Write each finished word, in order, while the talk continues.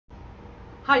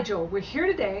Hi, Joel. We're here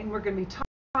today and we're going to be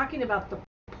talking about the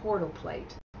portal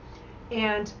plate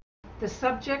and the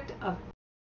subject of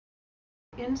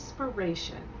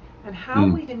inspiration and how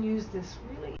we can use this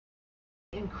really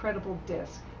incredible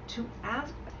disc to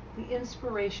ask the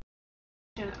inspiration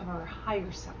of our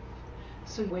higher self.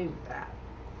 So away with that.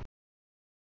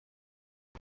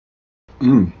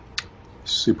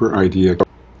 Super idea.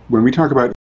 When we talk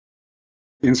about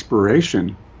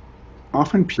inspiration,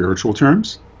 often spiritual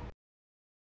terms,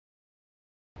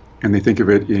 and they think of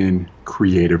it in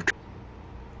creative terms.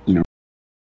 You know,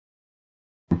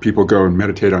 people go and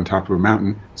meditate on top of a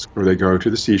mountain, or they go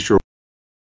to the seashore,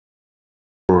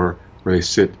 or they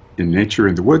sit in nature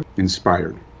in the woods,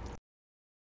 inspired.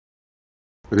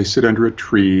 Or they sit under a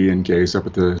tree and gaze up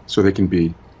at so they can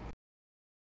be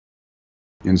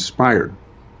inspired.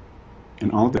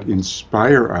 And all that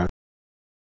inspire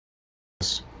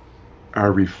us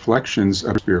are reflections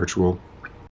of spiritual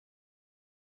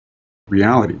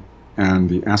reality and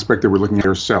the aspect that we're looking at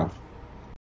ourselves,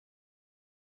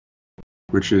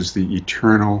 which is the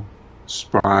eternal,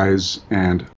 spies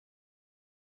and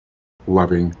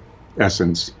loving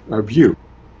essence of you,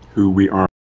 who we are.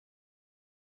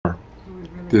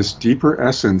 This deeper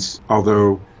essence,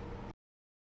 although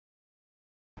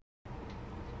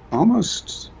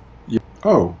almost,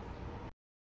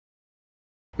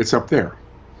 it's up there.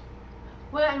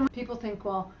 Well, and people think,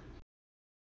 well,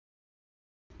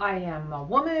 I am a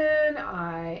woman,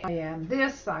 I am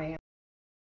this, I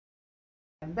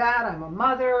am that, I'm a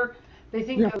mother. They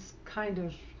think those kind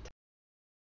of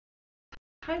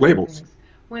labels, things,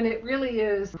 when it really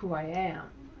is who I am.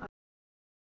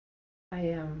 I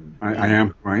am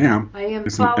who I am. I am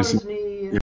follows me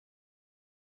in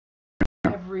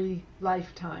every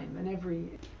lifetime and every...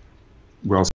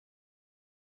 Well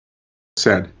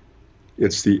said.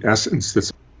 It's the essence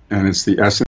it's the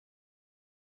essence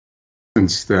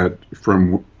that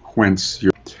from whence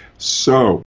you're.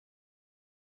 So,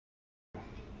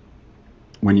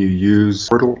 when you use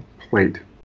portal plate,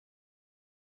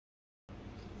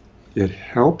 it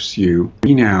helps you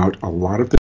clean out a lot of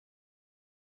the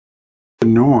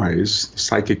noise,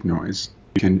 psychic noise.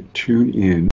 You can tune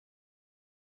in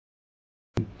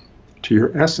to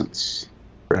your essence.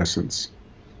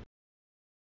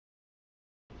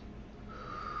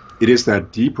 It is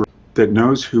that deeper that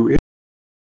knows who it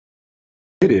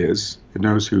is, it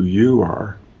knows who you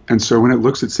are. And so when it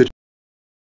looks at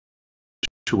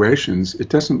situations, it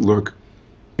doesn't look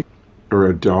or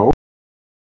a dull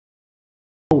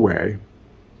way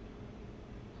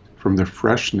from the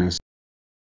freshness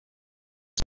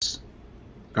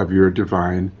of your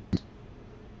divine.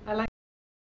 I like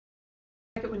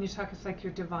it when you talk, it's like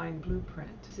your divine blueprint.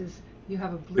 You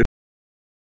have a blueprint.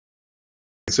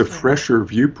 It's a fresher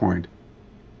viewpoint.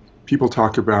 People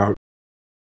talk about,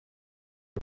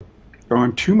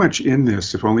 I'm too much in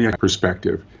this, if only I had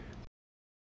perspective.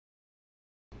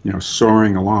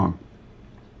 Soaring along.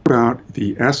 About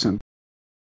the essence.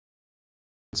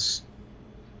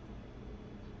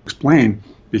 Explain,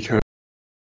 because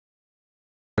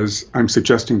I'm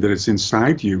suggesting that it's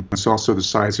inside you. It's also the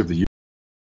size of the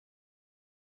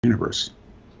universe.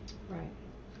 Right.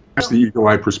 That's the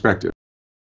eagle-eye perspective.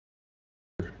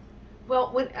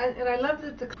 Well, and I love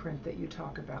the print that you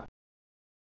talk about,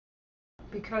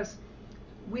 because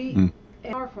we in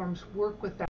Powerforms work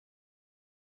with that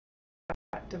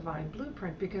divine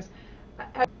blueprint, because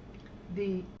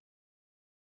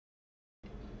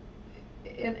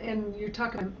and you're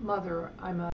talking about mother,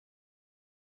 I'm a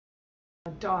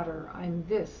daughter, I'm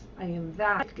this, I am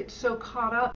that. I get so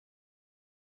caught up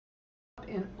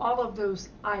in all of those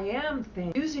I am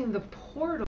things. Using the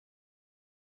portal,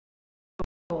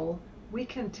 we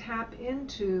can tap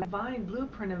into the divine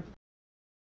blueprint of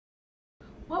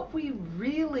what we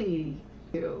really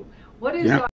do. What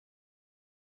is what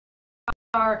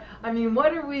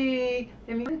are we,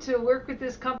 to work with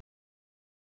this company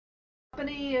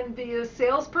and be a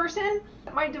salesperson?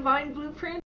 My divine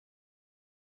blueprint?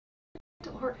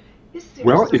 Or is there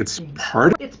it's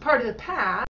part of the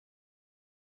path,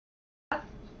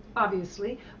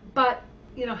 obviously, but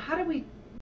how do we...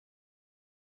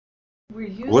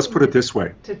 Let's put it this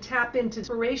way. To tap into the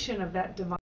inspiration of that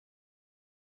divine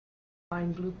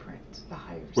blueprint, the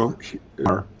higher self. Well, we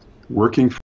are working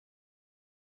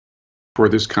for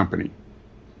this company.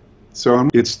 So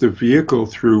it's the vehicle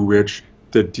through which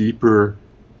the deeper,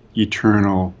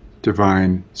 eternal,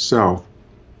 divine self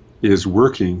is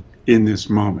working in this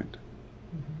moment.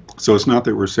 So it's not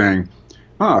that we're saying,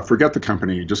 forget the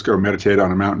company, just go meditate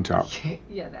on a mountaintop.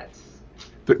 Yeah, that's...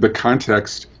 The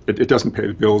context, it doesn't pay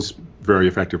the bills very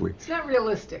effectively. It's not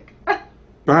realistic.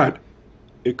 But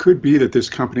it could be that this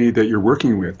company that you're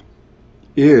working with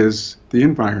is the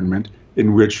environment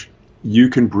in which you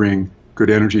can bring good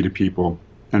energy to people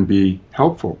and be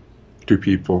helpful to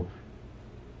people.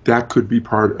 That could be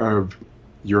part of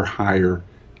your higher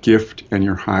gift and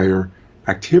your higher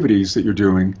activities that you're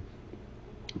doing,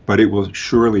 but it will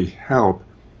surely help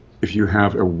if you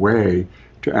have a way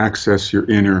to access your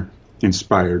inner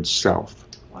inspired self.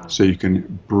 Wow. So you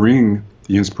can bring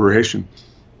the inspiration.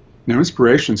 Now,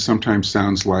 inspiration sometimes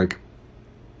sounds like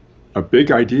a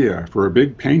big idea for a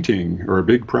big painting or a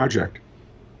big project.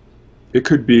 It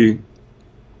could be,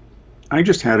 I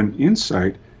just had an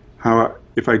insight how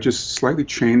if I just slightly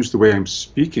change the way I'm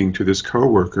speaking to this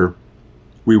coworker,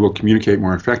 we will communicate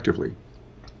more effectively.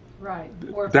 Right.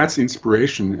 That's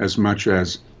inspiration as much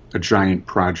as a giant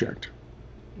project.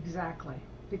 Exactly.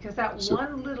 Because that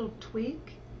one little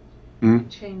tweak Mm. can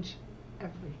change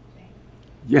everything.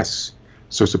 Yes.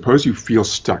 So suppose you feel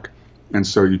stuck, and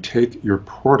so you take your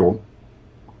portal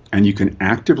and you can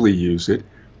actively use it.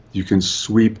 You can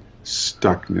sweep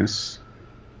stuckness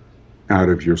out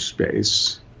of your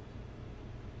space.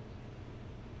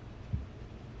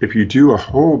 If you do a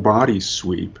whole body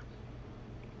sweep,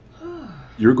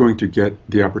 you're going to get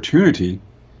the opportunity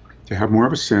to have more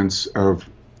of a sense of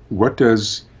what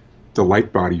does the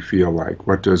light body feel like?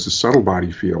 What does the subtle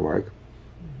body feel like?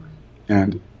 Mm-hmm.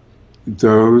 And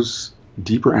those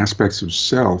deeper aspects of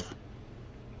self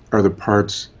are the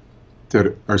parts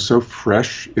that are so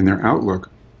fresh in their outlook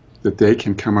that they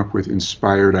can come up with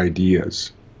inspired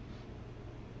ideas.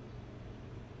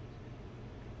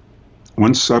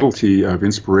 One subtlety of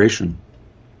inspiration,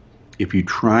 if you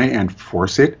try and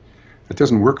force it, it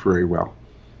doesn't work very well.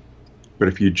 But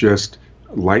if you just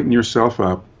lighten yourself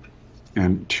up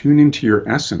and tune into your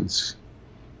essence,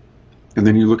 and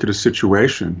then you look at a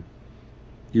situation,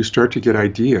 you start to get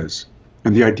ideas.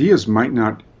 And the ideas might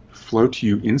not flow to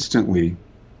you instantly.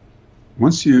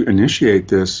 Once you initiate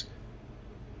this,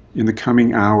 in the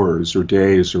coming hours or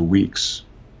days or weeks,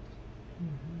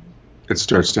 it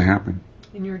starts to happen.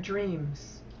 In your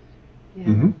dreams,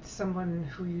 someone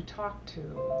who you talk to,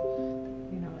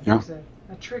 there's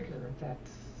a trigger that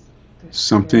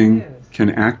something can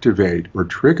activate or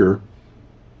trigger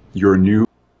your new.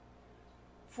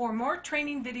 For more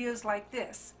training videos like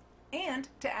this, and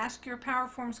to ask your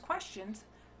Powerforms questions,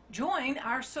 join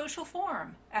our social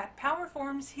forum at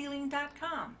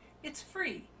powerformshealing.com. It's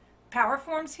free.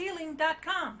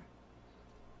 powerformshealing.com.